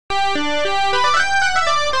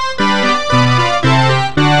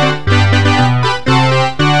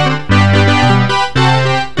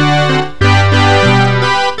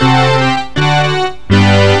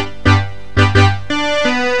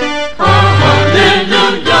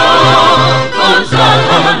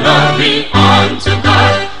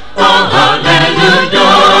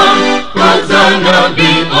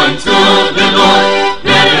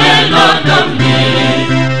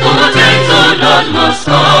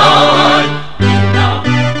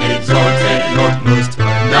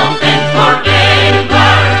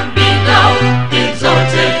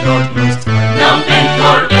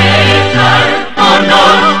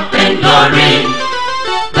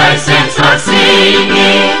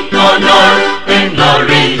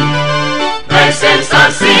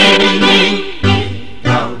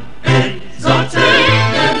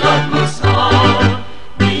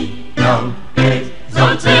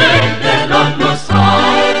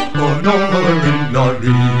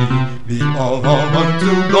glory be all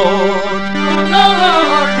unto God.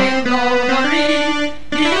 Honor and glory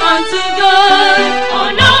be unto God.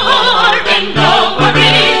 Honor and glory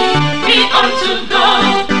be unto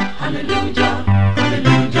God. Hallelujah,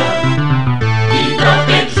 hallelujah. Be thou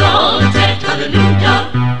exalted. Hallelujah,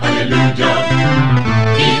 hallelujah.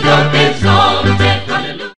 Be thou exalted.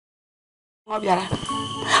 Hallelujah.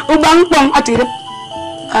 Ubang pong atirip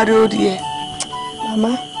arodiye.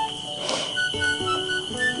 Mama,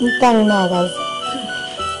 utang na was.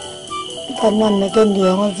 Tanan na kendi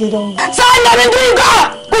ang zirong. Sana rin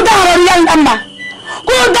ka! Kudaran yan, ama!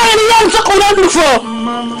 Kudaran yan sa kunan mo po!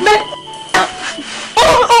 Mama.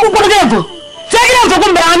 Oh, pwede po! Sige lang sa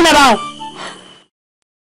kumbahan na raw!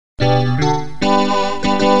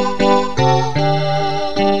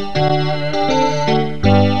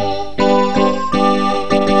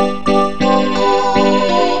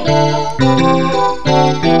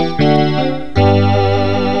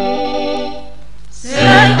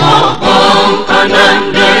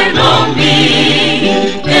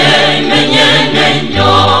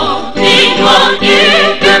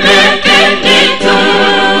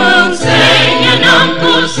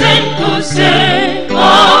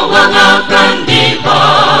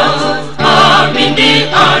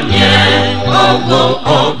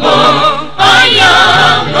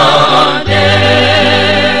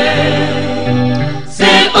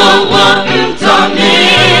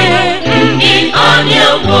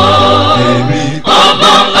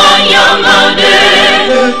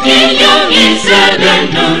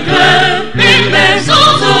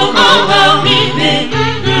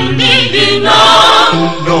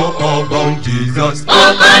 Jesus,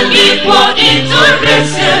 akan dibuat itu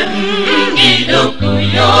resep hidupku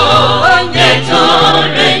yo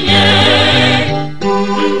nyetorenya,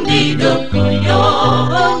 hidupku yo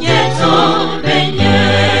nyetorenya.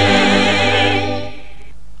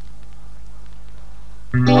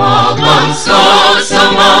 Abang so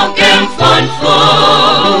sama kemfan fo,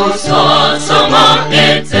 so sama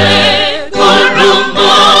ete,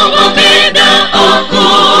 kurumbo beda aku,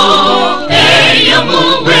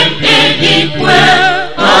 eyamu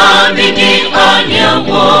Amini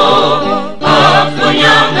anyawo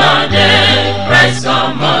afunya ngade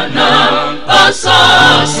rasa mana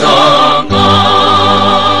asasongo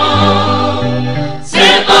se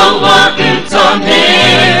awa ntame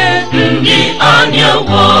ndi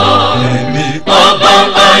anyawo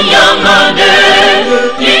abang ayang ngade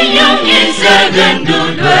inyang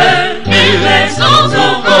isegendudwe ile sozo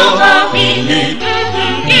amini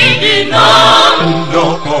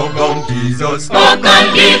Jesus, akan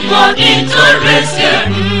dibuat itu resep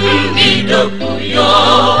hidupku yo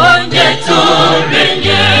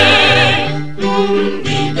nyetorenya,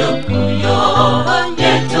 hidupku yo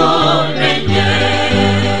nyetorenya.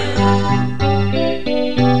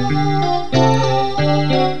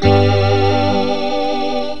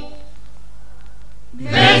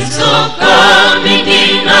 Besok kami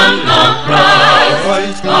di nama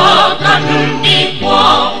Christ akan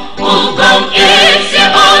dibuat ubang isi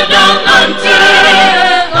adang ante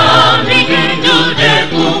amin dude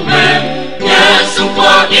ume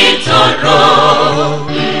nyesumpa itoro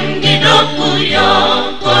hidupku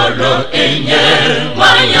yang koro enye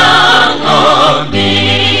mayang ami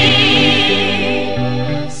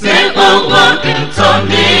sebawa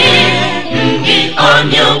kentani di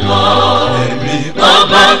anyawa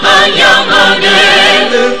abang ayang ade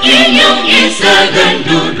inyong isagan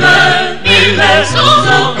dude bila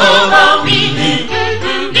susuko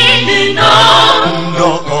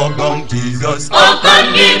Jesus,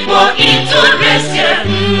 akan dibuat itu resep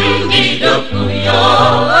hidupku yo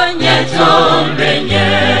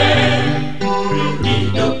nyetorenya,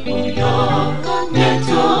 hidupku yo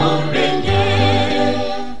nyetorenya,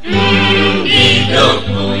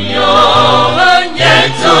 hidupku yo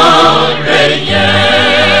nyetorenya.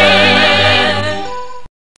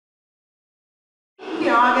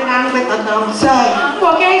 Yo đang với tận đồng trời,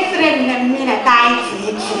 một cái friend này mình là tai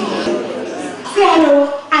chỉ. Hello,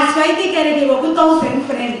 ascolti che devo tutto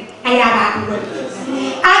sempre ai avanti.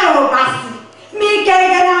 Allora passi, mi che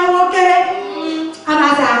non che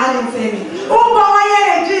amasa insieme. Un po'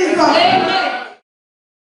 mai Gesù.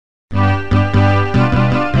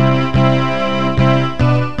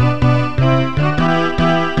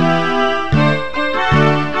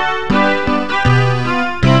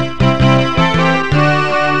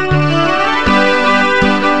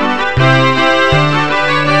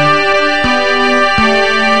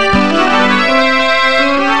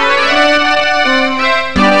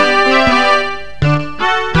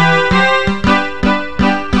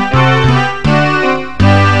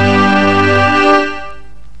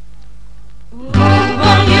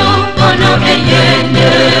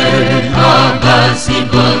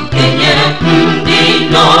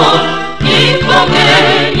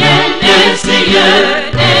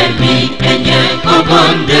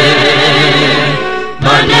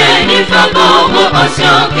 Ogo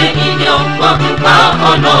Osioke Inyo Wakupa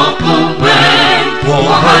Ono Uwe Oh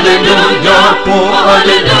hallelujah,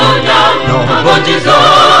 Lord Jesus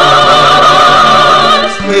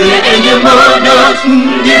Enye monos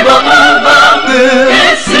Ndiba Abake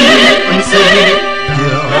Esi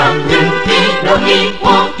Rohi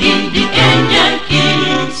Woki Di Enye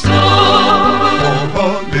Kiso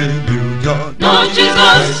Lord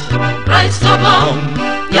Jesus Christ above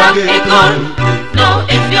Yak Ekon No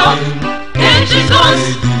Efik and Jesus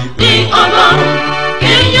Di Above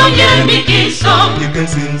Kenyo Yemi Kiso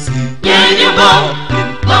Yenyo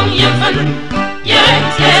Long Yefen Yen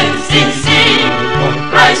Sinsi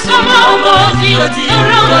Christ above Yoti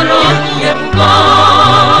Aroro Yepuko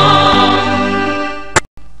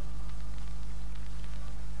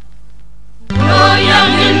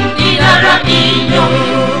Yoyangin Idara Inyo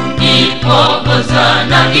Ipo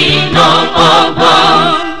Bozana Ino Obo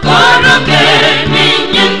Koroke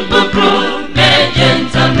Minyin Bukru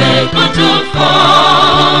Mejenta Mekutufon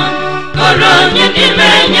Koronyin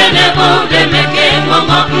Imenyen Ebode Meke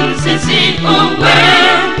Mama Nsisi Uwe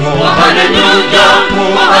Oh hallelujah,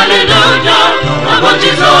 Lord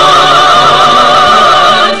Jesus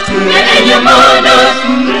Enye Monos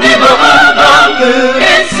Ndiba Abake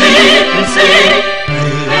Ensi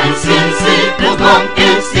Bukong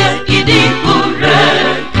Ensi Idi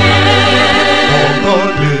Ureke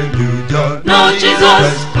Lord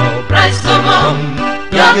Jesus Christ above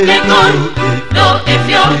Yak Ekon No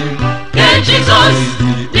Efik and Jesus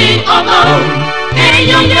Di Above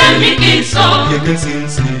Kenyo Yemi Kiso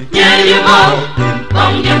Yenyo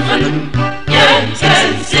Long Yefen Yen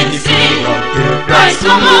Sinsi Christ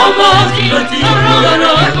above Yoti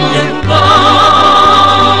Aroro Yepuko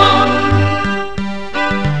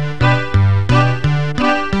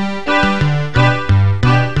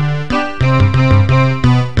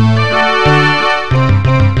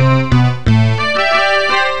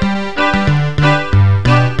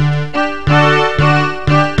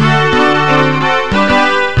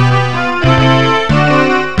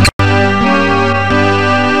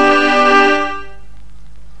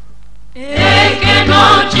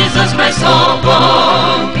Jesus my soul,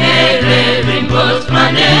 Kere Rimbos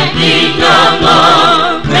Maneti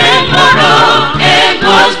Nama, Memoro,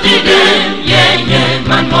 Egos Diden, Yenye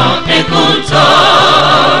Manmo Ekuto,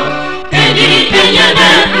 Edi Enyene,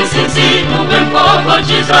 Sinsi, Uwempo,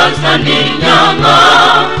 Jesus and Nyama,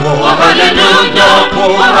 Oh hallelujah,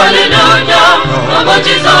 Lord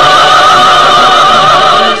Jesus,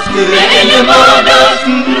 Enye Monos,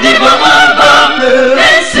 Ndiba Abake,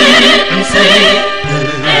 Ensi,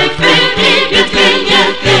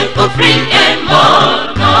 Free and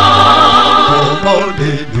more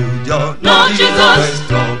Lord Jesus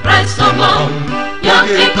Christ above Yak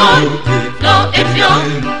Ekon No Efik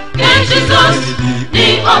and Jesus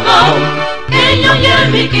Di Above Kenyo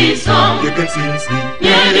Yemi Kiso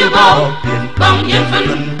Yenyo Long Yefen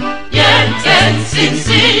Yen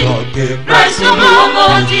Sinsi Christ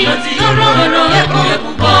above Yoti Aroro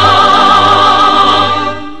Yepuko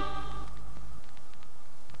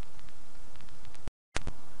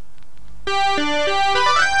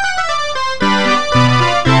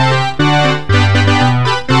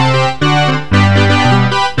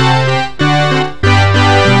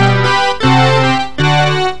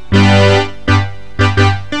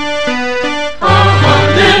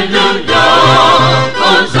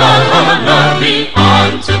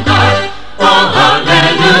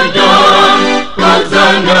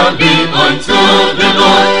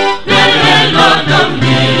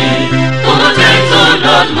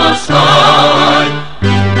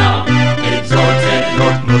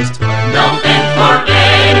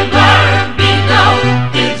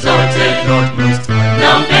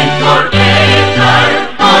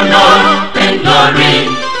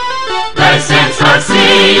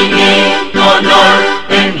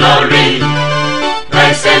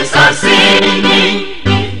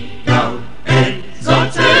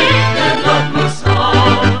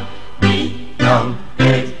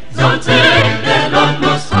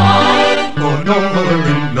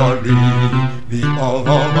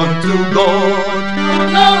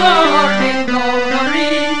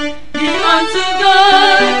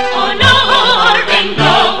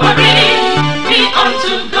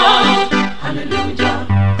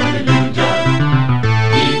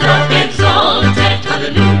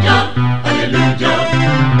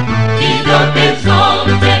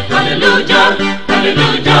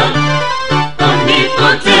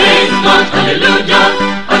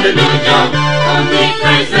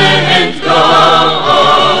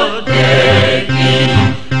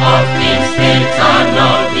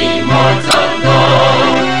Eternal, immortal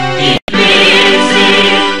God, he lives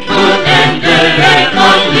in good and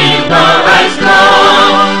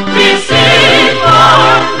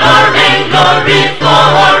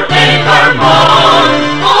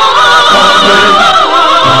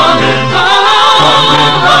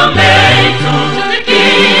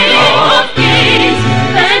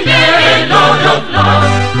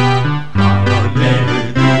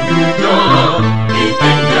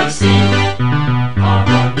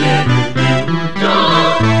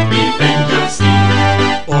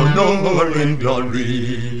honor and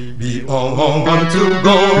glory be all unto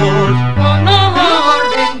God. Honor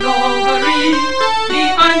and glory be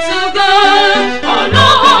unto God.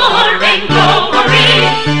 Honor and glory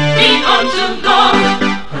be unto God.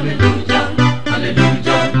 Hallelujah,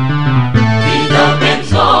 hallelujah. Be thou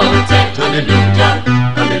exalted. Hallelujah,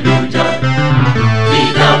 hallelujah. Be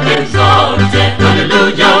thou exalted.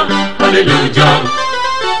 Hallelujah, hallelujah.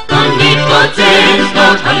 Omnipotent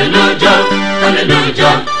God. Hallelujah,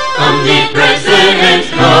 hallelujah. Omnipresent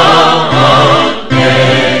God, the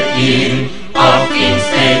King of kings,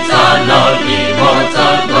 eternal,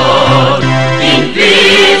 immortal God,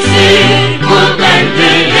 invisible and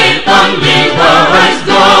great, omniwise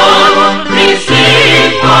God,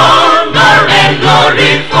 receive honor and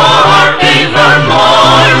glory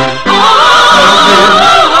forevermore.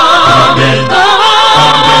 Amen.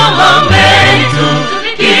 Amen. To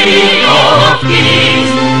the King of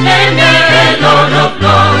kings and the Lord of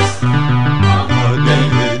lords.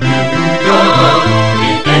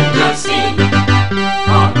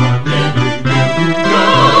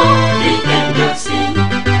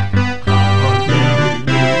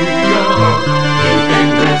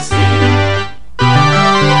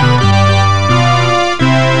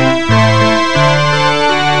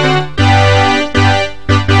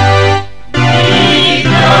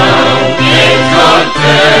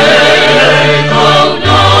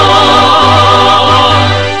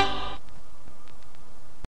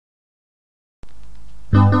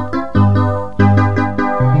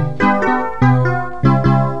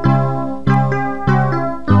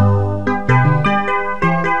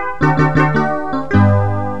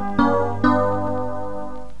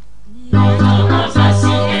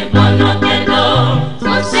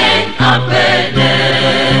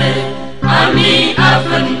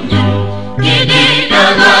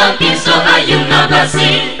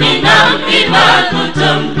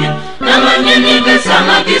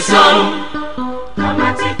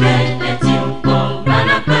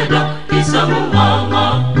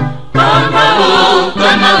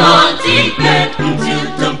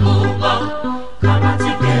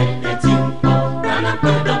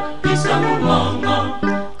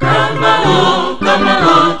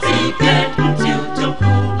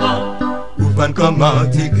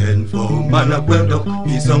 kamatiken fo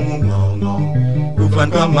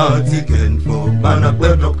mana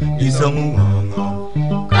kwedok isomungongo.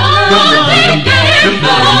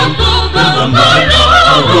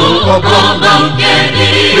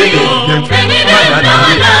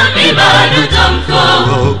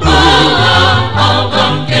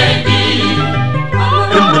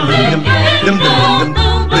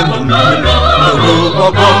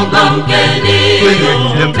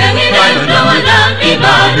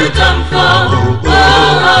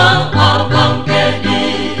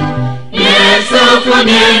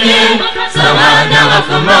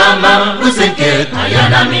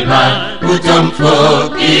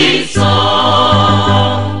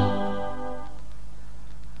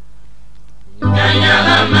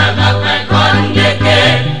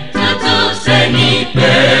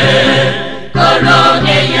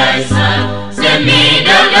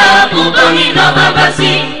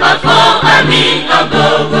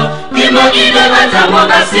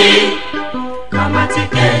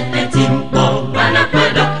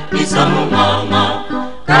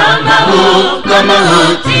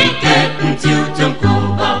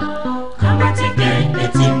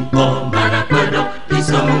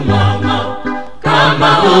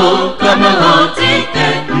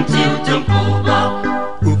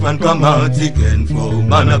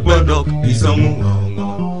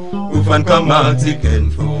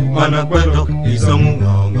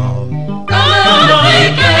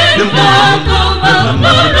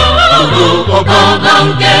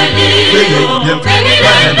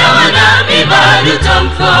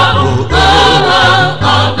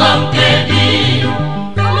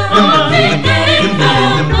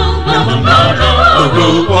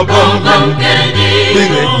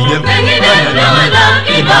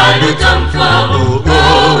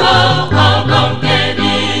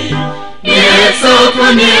 Yeso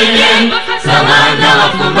kunyen samana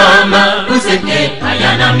kumama useke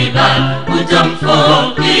ayana miba ujamfo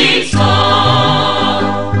iso.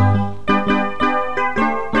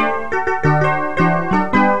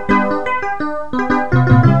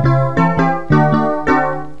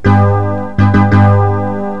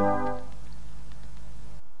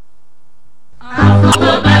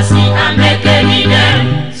 Basi ameke nidem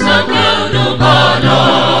sokuru bono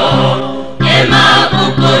ema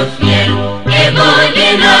ukofien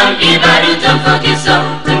ebodinam ibadu tamfokiso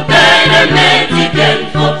tumpere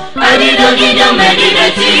metikenfo adido gido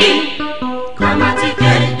medideti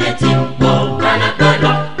kamatike etimpo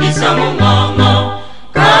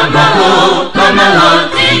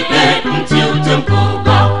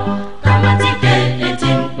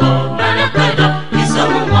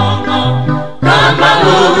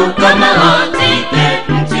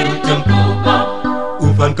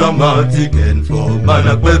matiken for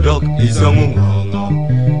manakwedok isongungongo.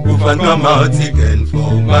 Ufanga matiken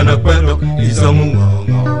for manakwedok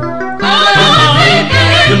isongungongo.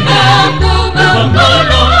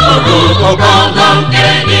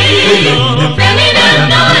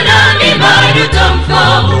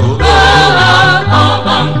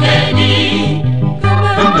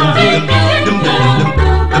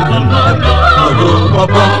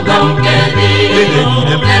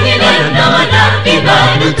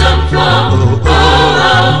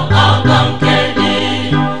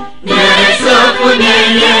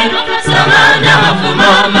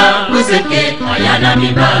 Mama, museke ayana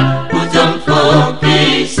miba, utomfo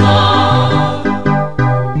piso.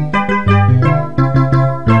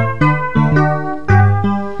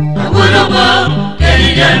 Awulobo,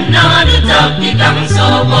 kelidem na adutak ikang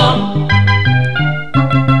sobo.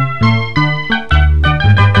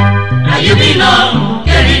 Ayubino,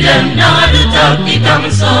 kelidem na adutak ikang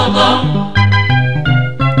sobo.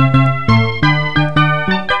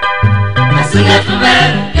 Asunefube,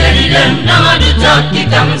 kelidem na adutak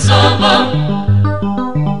ikang sobo.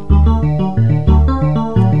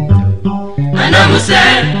 Anamuse,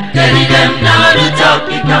 kelidem na adutak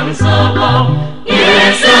ikang sobo.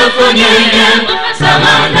 Yesu punyem,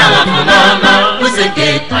 sama na wafumama,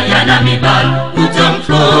 useke ayana mibal,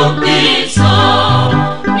 utomfo piso.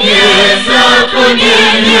 Yesu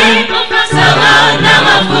punyem, sama na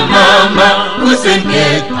wafumama,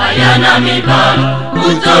 useke ayana mibal,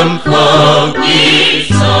 utomfo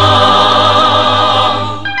piso.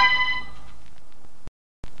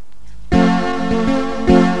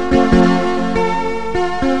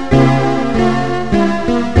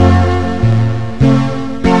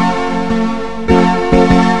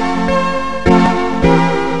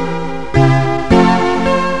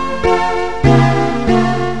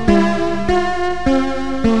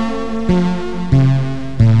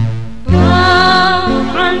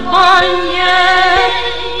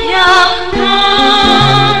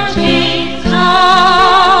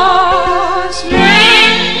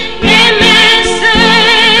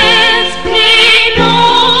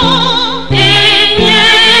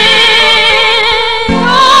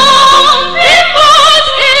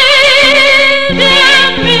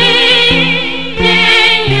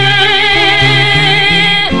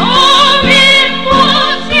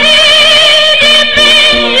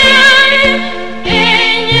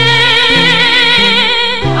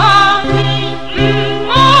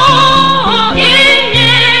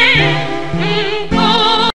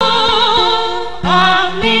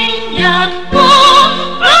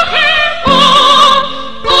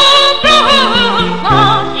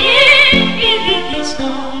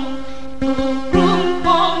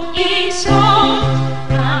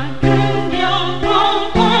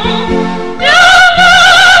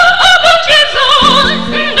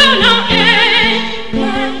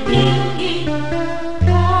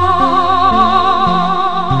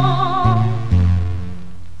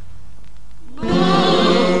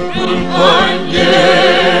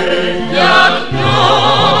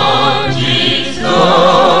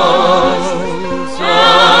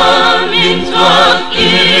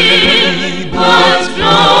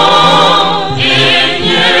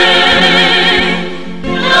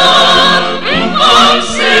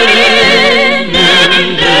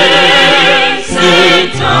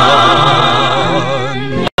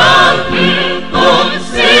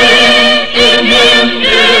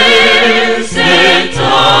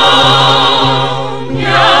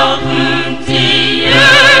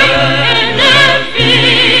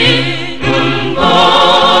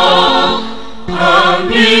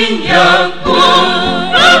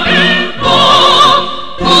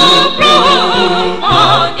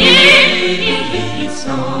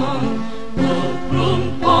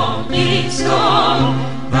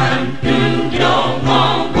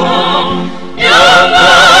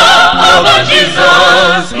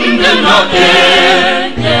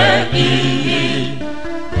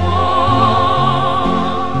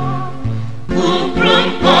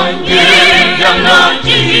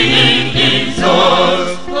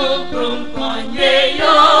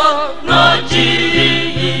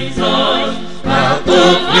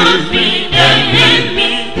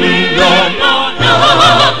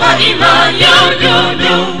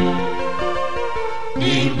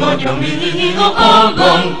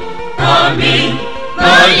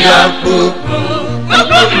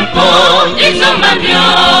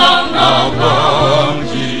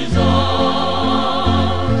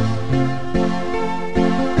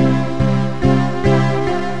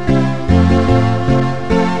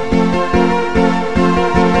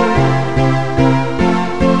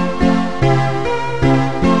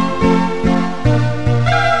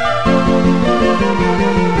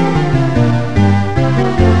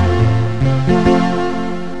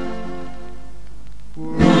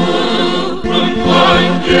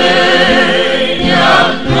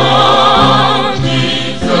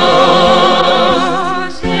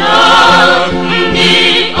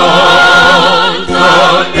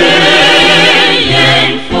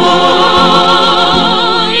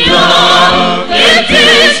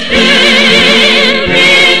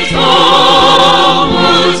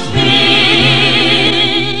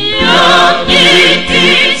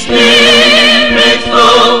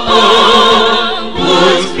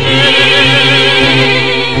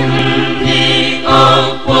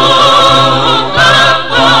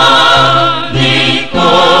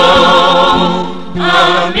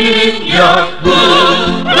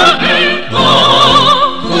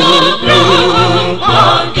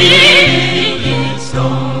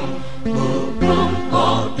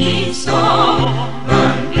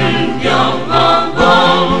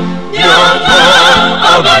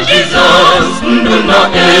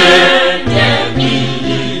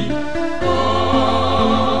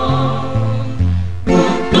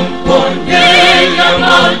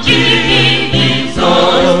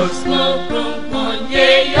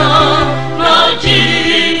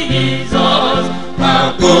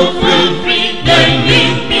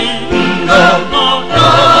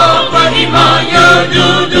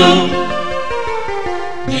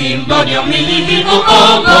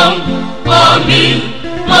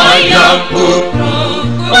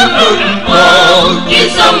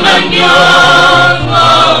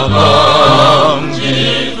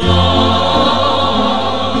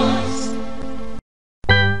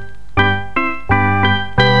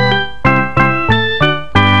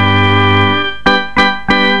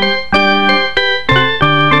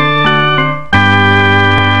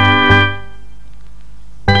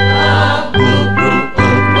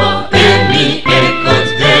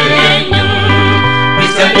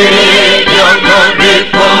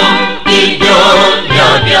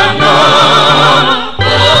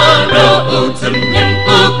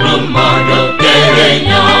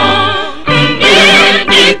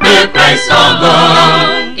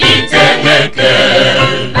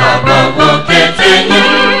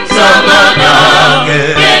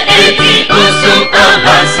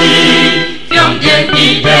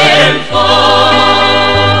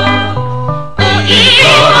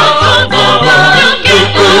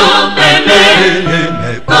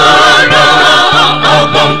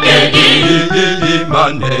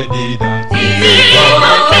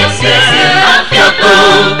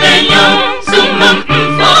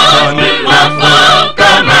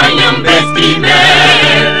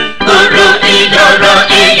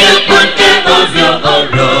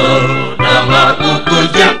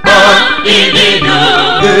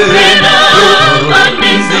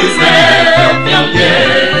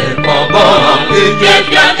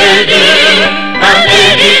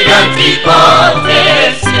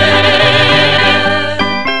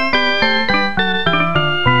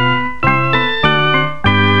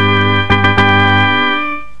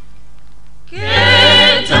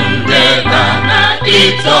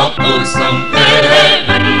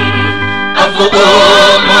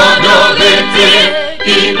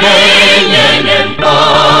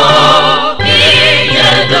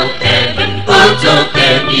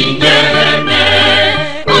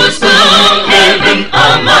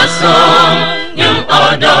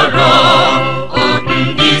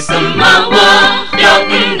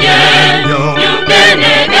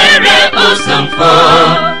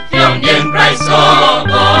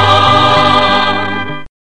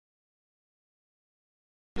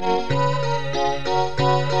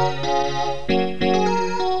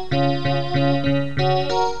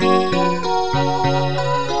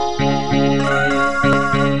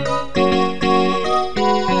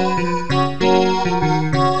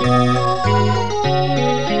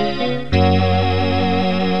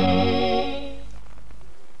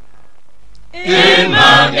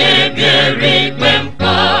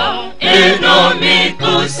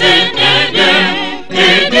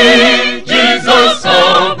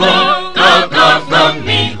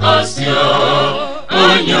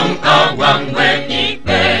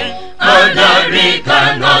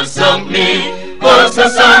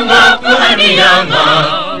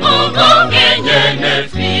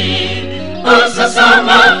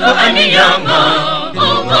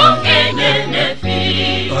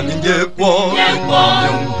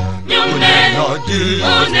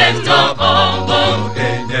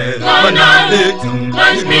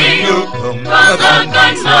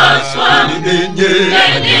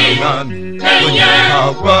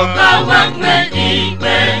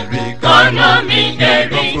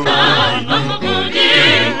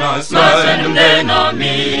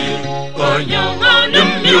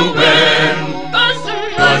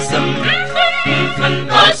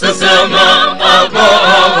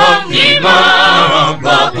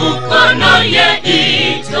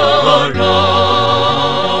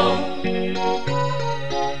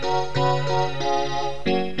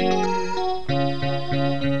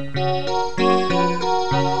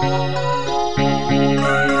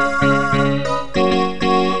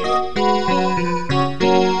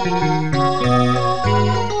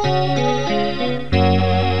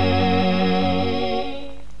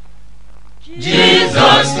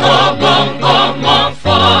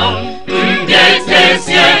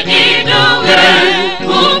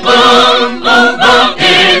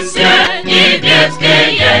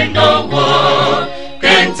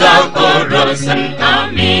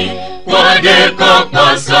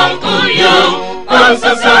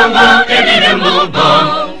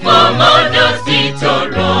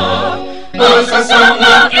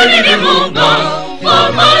 Sasama,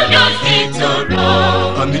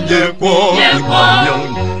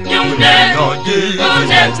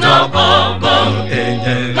 there's no bubble.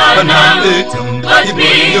 Kanang itum,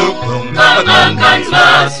 Godby, Kanang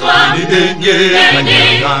Kanswaswa,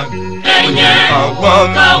 Enye,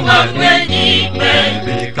 Kawak Wenyipe,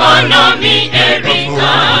 Konomi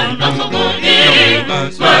Erikan, Kafukuni,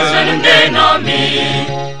 Wasan Denomi,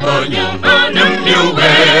 Onyumanum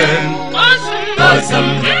Yuwen, Wasam,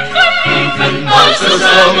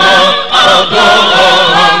 Wasama, Abo,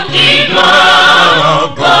 Ima,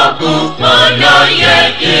 Babu, Manaye,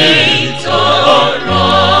 Itoro.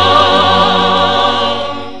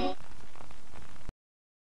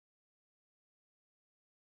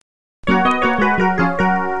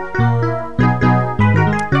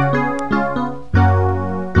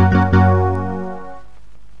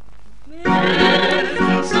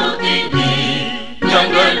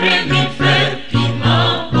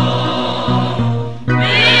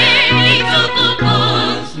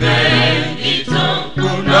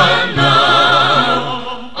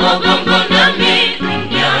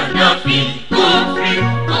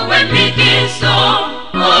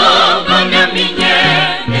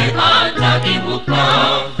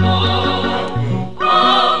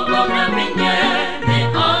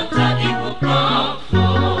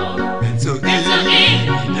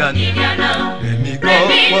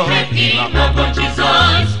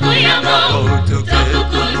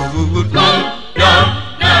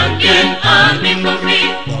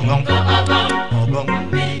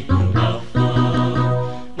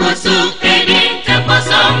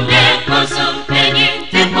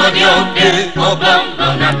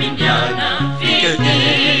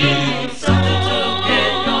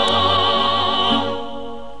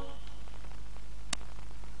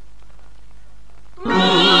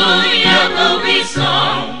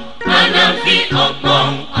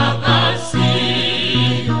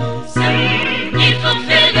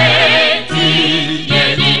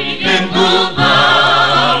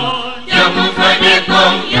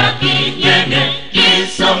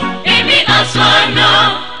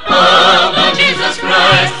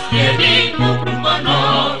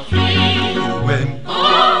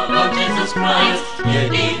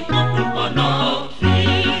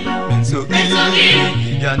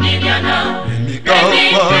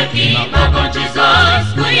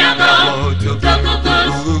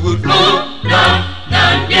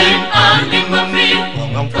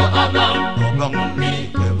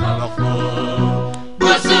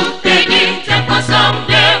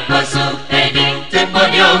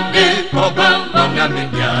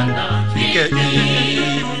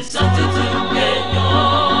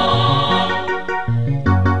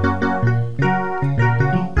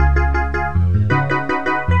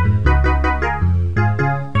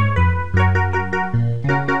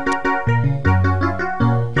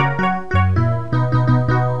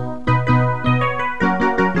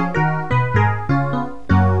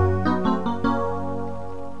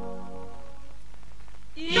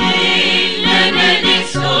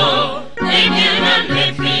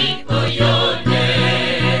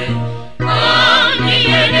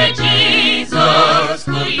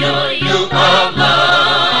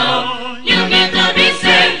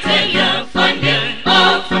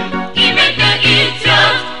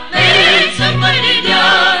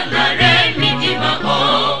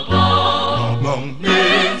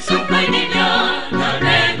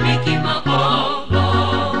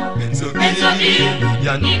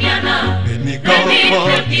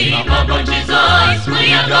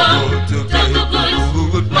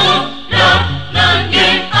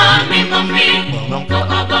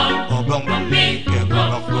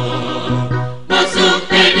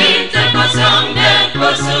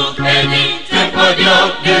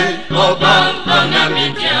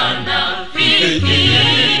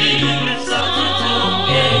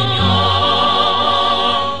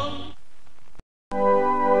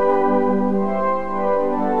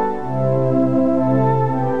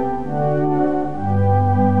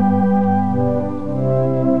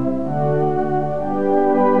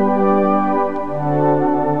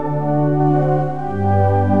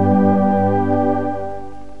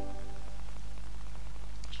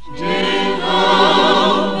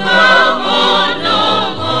 Jehovah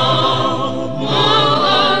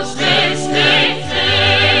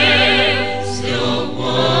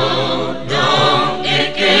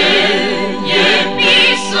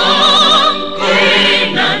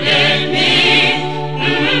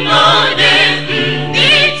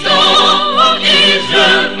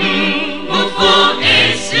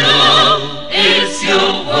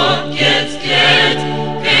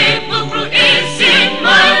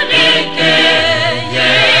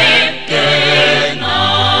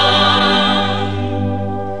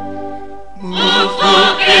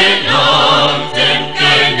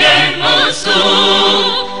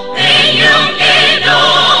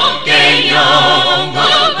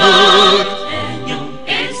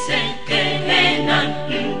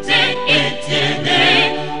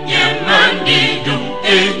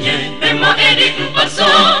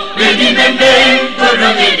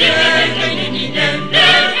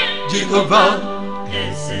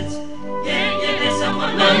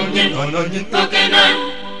nonyin Okenan,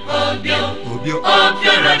 Obio,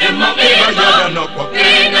 Opiora de Mongino,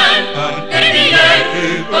 Kenan, Ediye,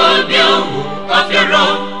 Obio, Opioro,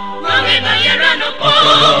 Mamma Yerano,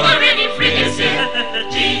 already free is here.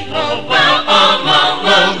 Jehovah,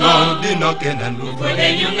 oh, Dinokenan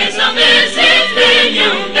when you get some message, then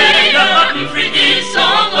you get up and free this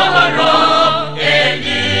song of our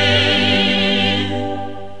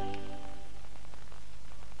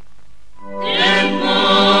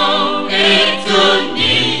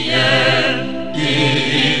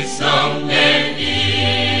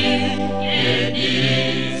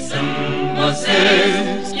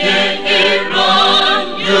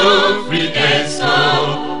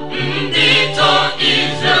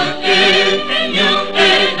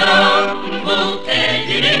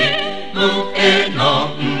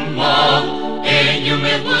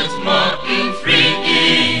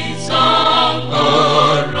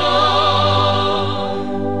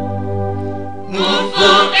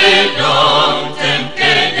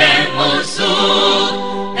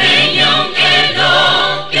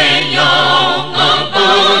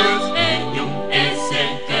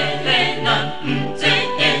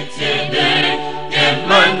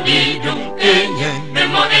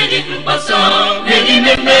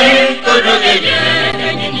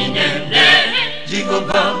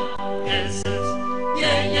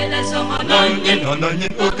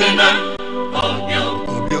nonyin Okenan, Obio,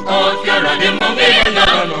 Opiora de Mongino,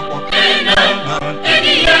 Kenan,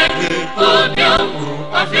 Ediye, Obio,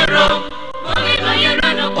 Opioro, Mamma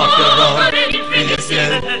Yerano, already free is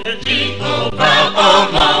here. Jehovah,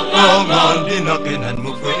 oh, Dinokenan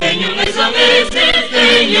move and you get some message,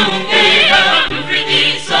 then you get up and free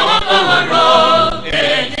this song of our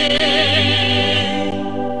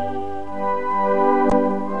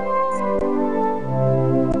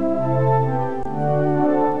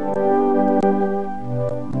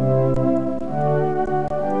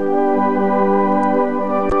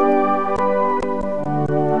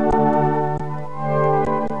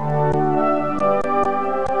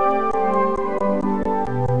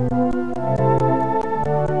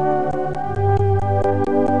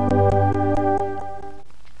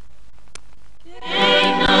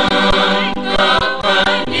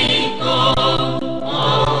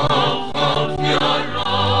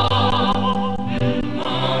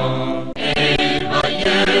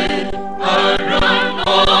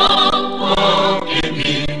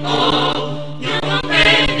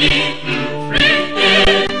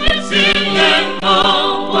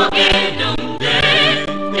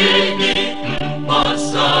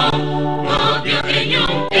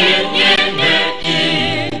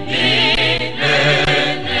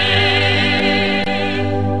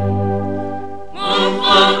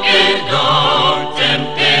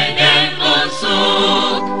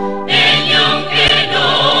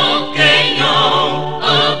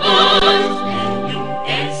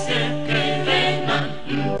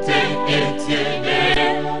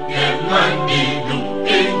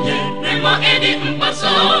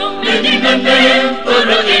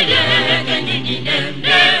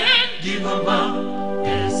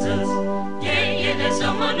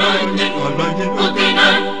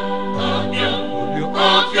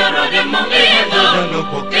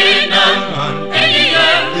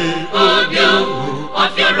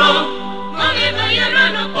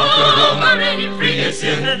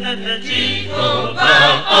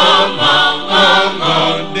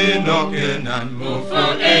Dinokenan move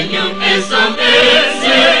and you get some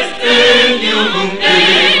message, then you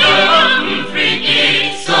get up and free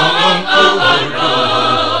this song of our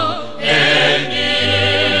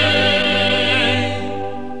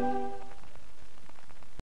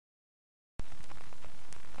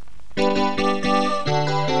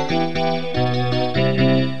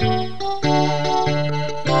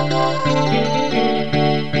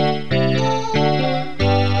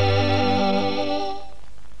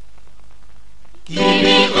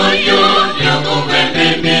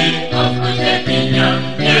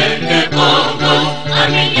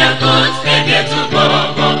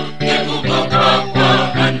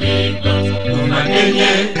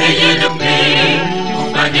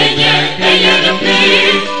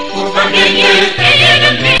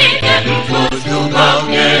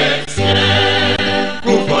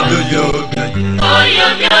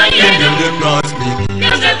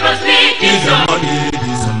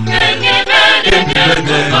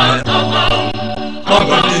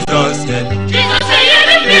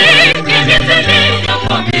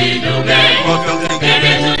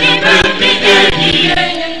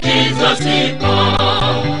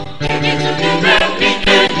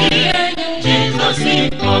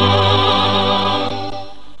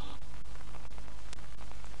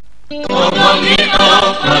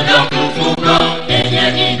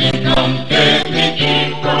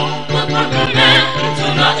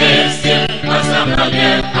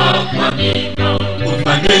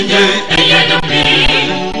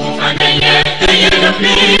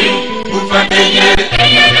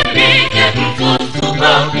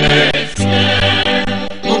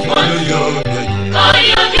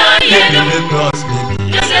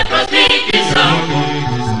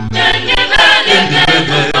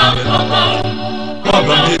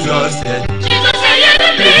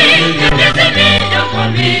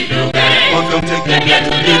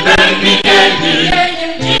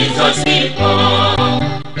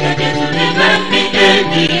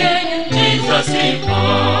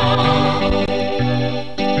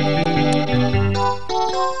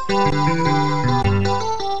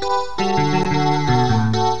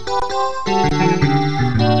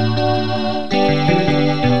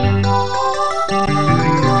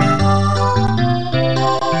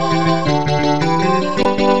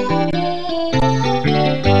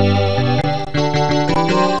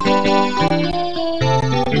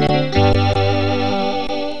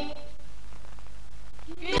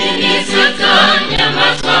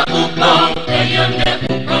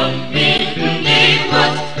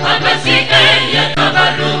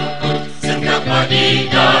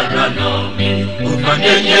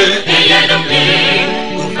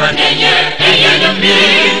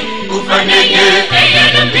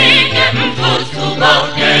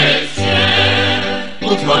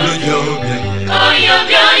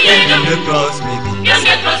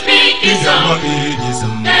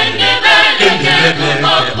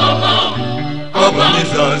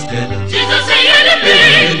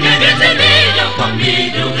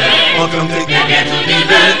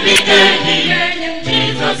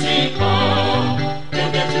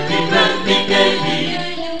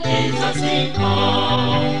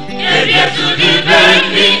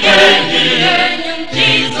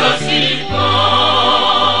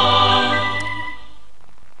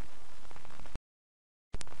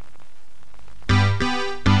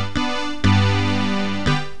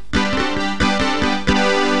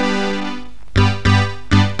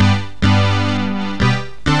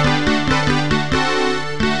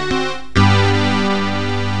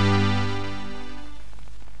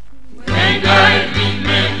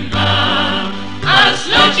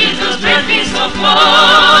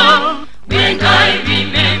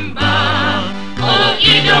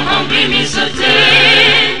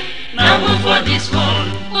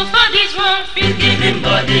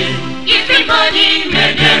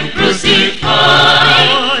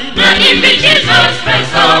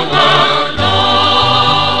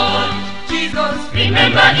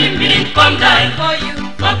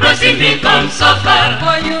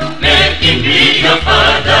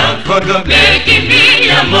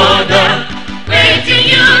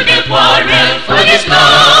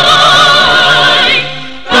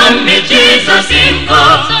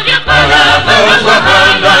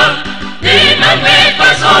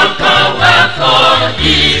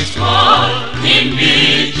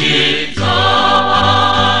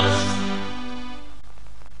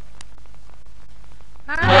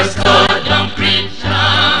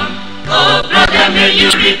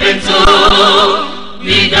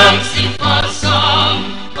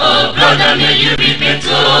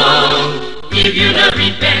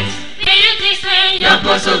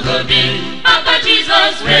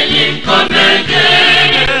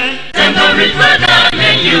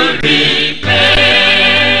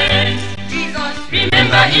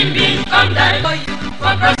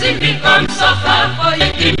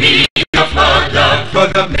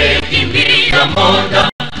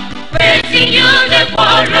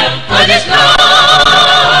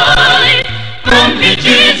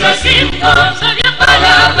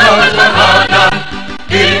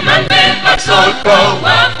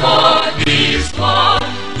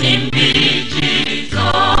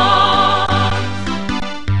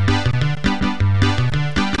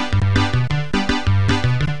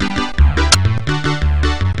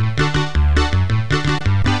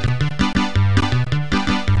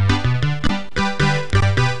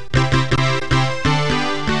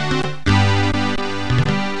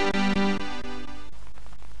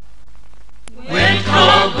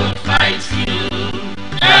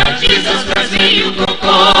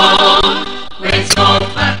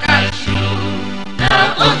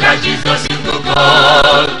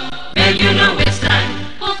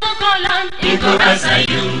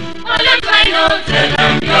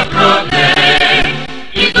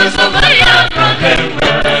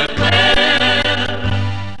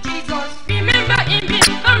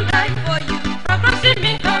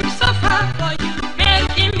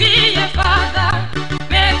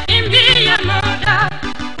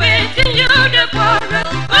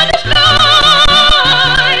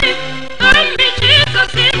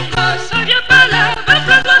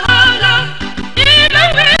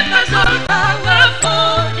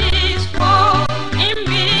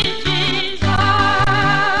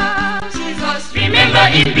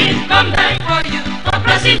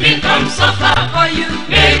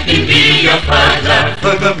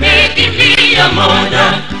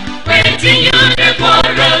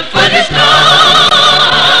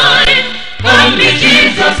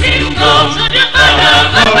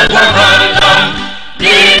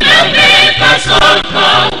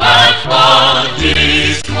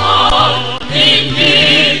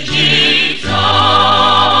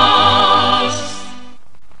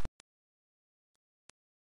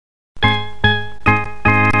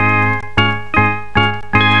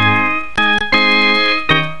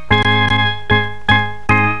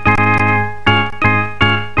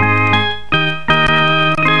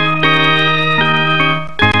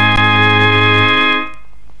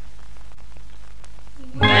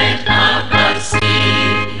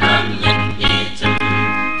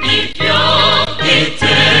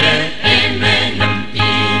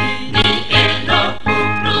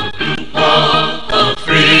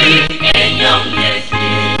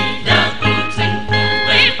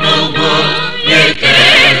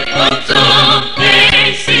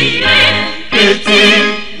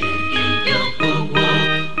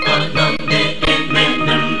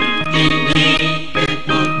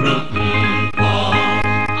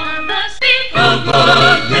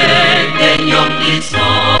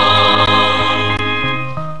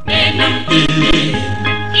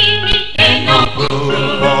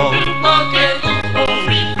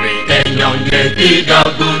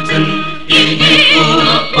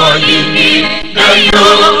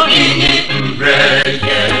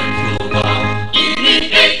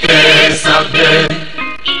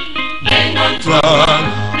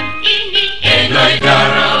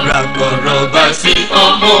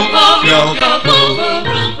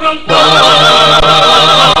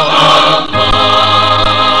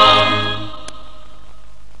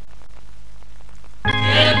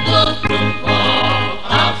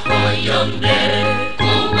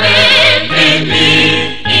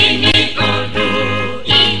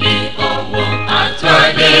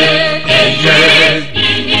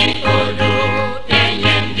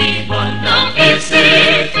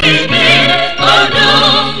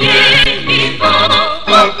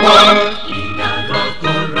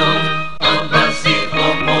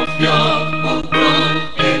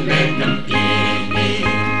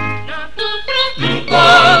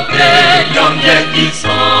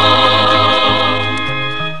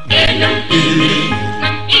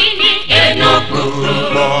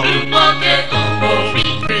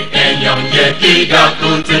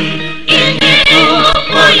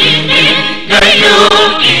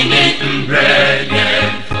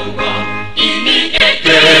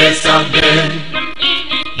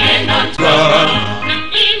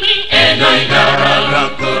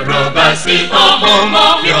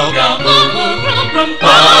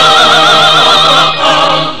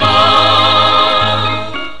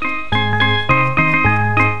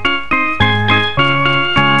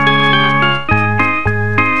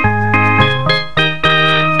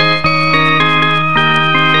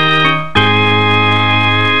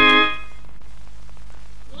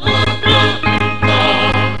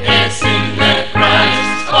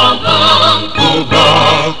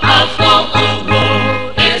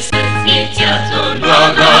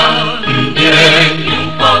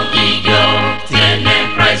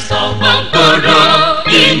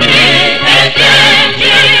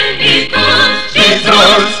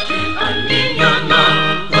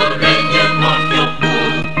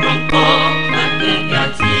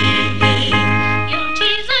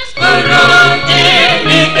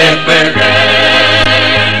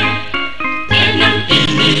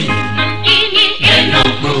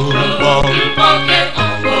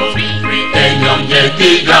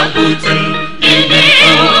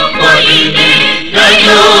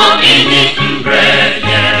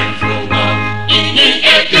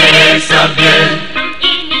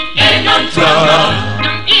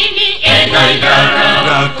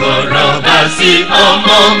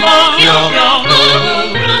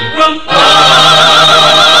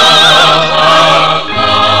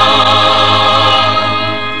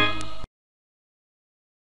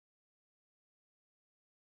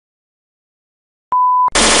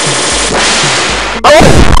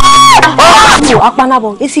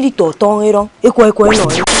Akpanabong, esi di totong erong, eko no.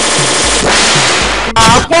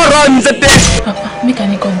 Aporon zete. Papa, mi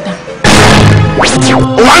kani konta.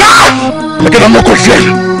 Wala! Makita mo ko siya.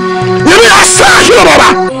 Yumi asa siya baba.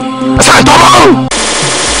 Asa tolong.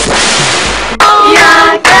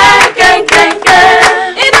 Ya kan.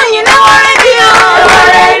 Ina yina already.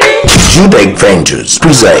 Ibibio Ventures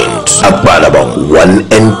presents Akpanabong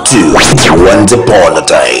 1 and 2. Once upon a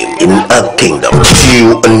time in a kingdom,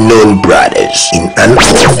 two unknown brothers in an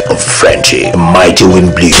oath of friendship, a mighty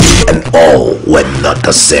wind blew and all were not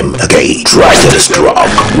the same again. Tragedy struck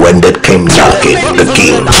when that came knocking. The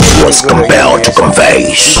king was compelled to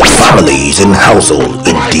confess. Families and household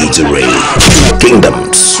in disarray.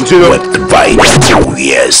 Kingdoms were divided.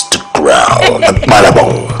 Yes, to crown.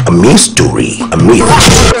 Akpanabong, a mystery, a myth,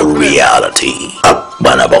 a reality.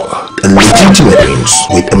 Akpanabong, a legitimate prince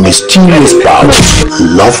with a mysterious power.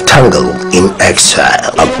 Love tangled in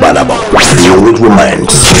exile. Akpanabong, filled with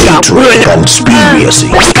romance, hatred, conspiracy,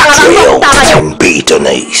 betrayal, and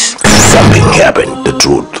bitterness. Something happened, the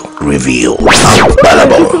truth revealed.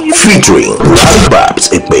 Akpanabong, featuring Babs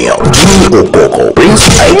Ibibio, Jimmy Okoko, Prince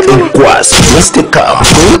Ike Nkwasi, Mr. Kam,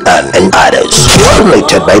 Queen Anne, and others.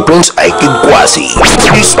 Coordinated by Prince Ike Nkwasi,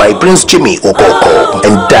 produced by Prince Jimmy Okoko,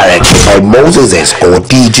 and directed by Moses or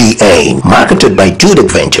DGA. Marketed by Ibibio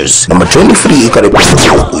Ventures, number 23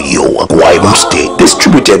 Uyo, Akwa State.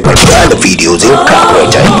 Distributed by Brand Videos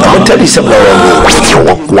Incorporated, number 37 Uyo,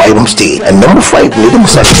 Akwa State, and number 5 Little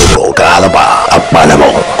Musashi, Calabar.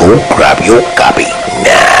 Akpanabong, go grab your copy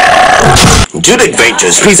now. Ibibio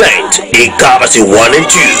Ventures present Ikabasi 1 and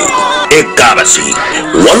 2. Ikabasi,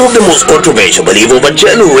 one of the most controversial belief of a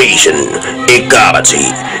generation.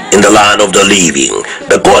 Ikabasi, in the land of the living,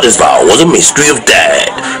 the goddess vow was a mystery of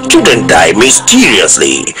death. Children died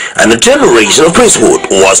mysteriously, and a generation of priesthood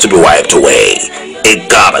was to be wiped away.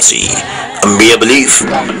 Ikabasi, a mere belief,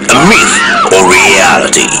 a myth, or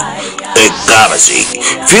reality. Ikabasi,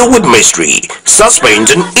 filled with mystery,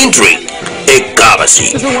 suspense, and intrigue.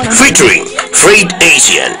 Ikabasi, featuring Freight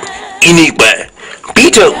Asian, Inipe,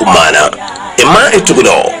 Peter Umana,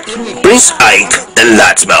 Etugudo, Prince Ike and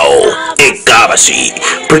Latsmao, Ekabasi,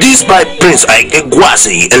 produced by Prince Ike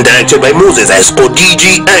Egwasi and directed by Moses Esco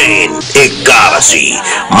DGN, Ekabasi,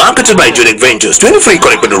 marketed by Judek Ventures, 23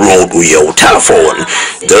 Connect with the Road, Uyo, telephone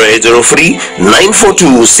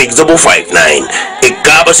 0803-942-6559,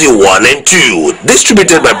 Ekabasi 1 and 2,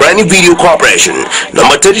 distributed by Brand New Video Corporation,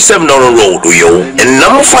 number 37 on the Road, Uyo, and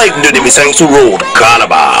number 5 into the Misangisu Road,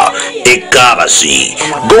 Calabar, Ekabasi.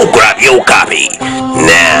 Go grab your copy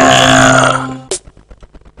now.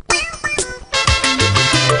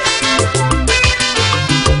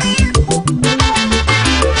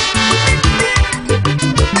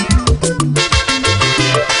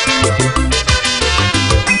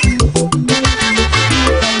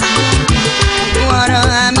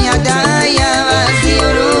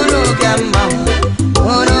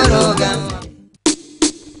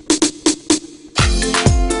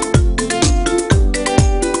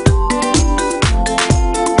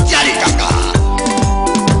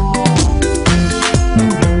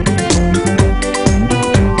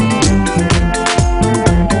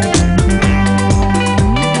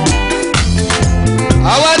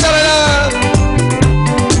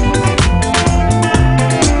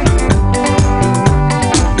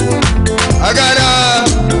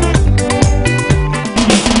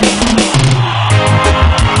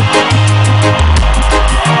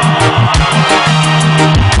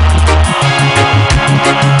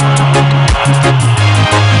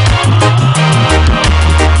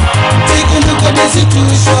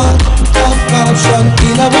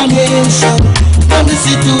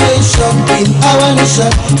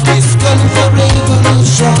 It's calling for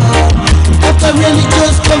revolution. After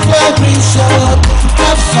religious conflagration,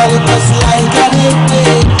 absolute us like an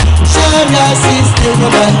earthquake. Sharia system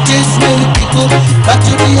romantics many people, but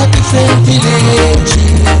to be a different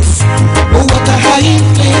villages. Oh, what a high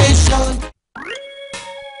inflation.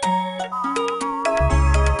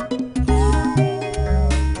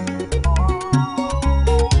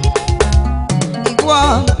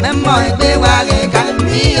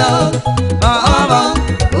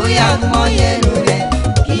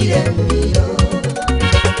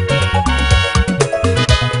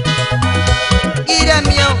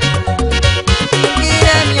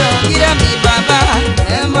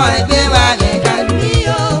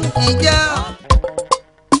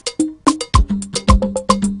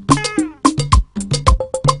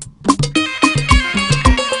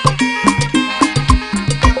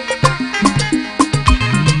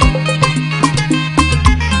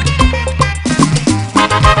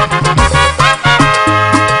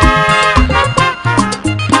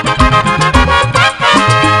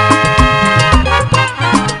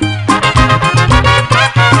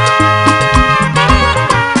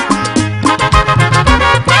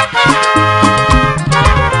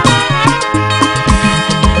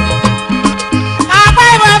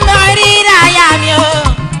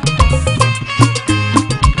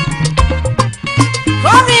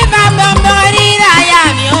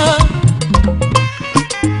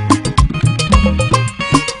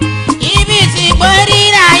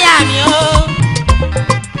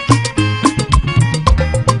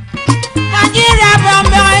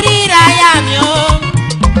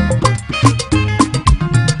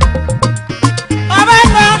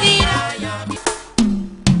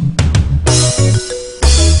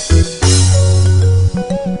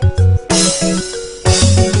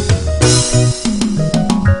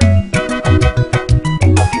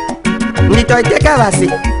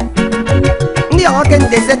 Ndi oken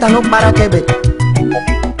dese tanu para kebe.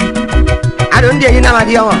 I don't dare you now,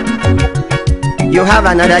 you have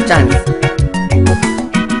another chance.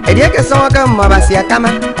 Edia ke so ka mabasi akama.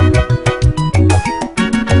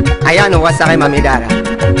 Ayano wasare mamidara.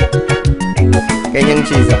 Kenyang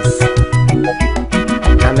Jesus.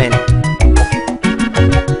 Amen.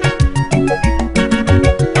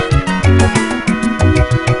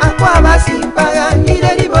 Akwa basi para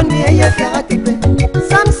ire di bonni ya fiatipe.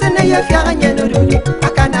 Samsene ya fianya no dudu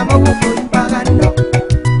akana mawu para no.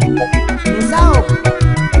 Sao.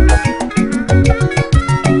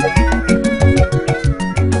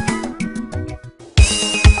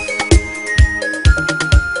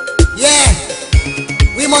 Yeah,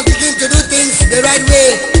 we must begin to do things the right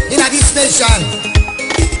way in this nation.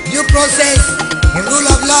 Due process and rule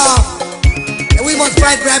of law, and we must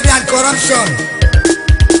fight bribery and corruption.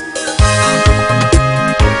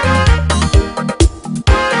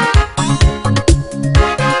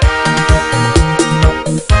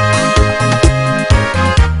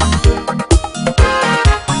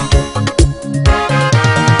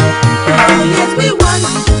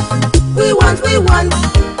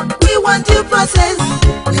 We want due process.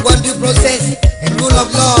 We want due process.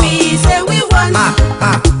 of law. We say we want,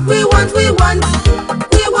 we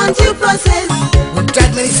want due process. We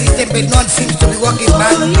tried many systems, but none seems to be working,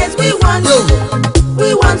 man. Oh yes, we want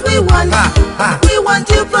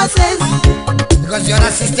due process. Because the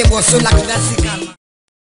other system was so lackadaisical.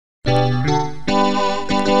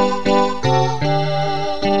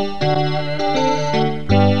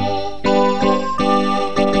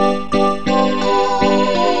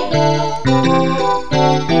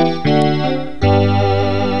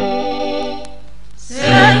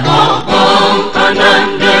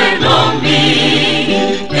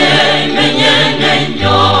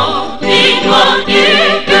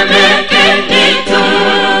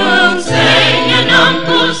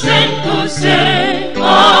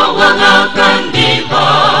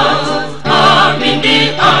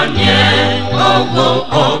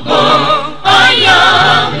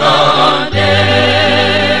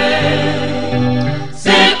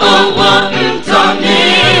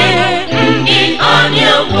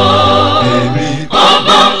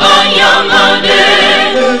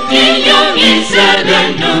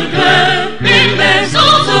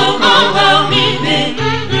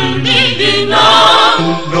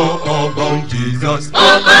 No, about Jesus.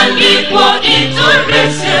 Oh, and equal into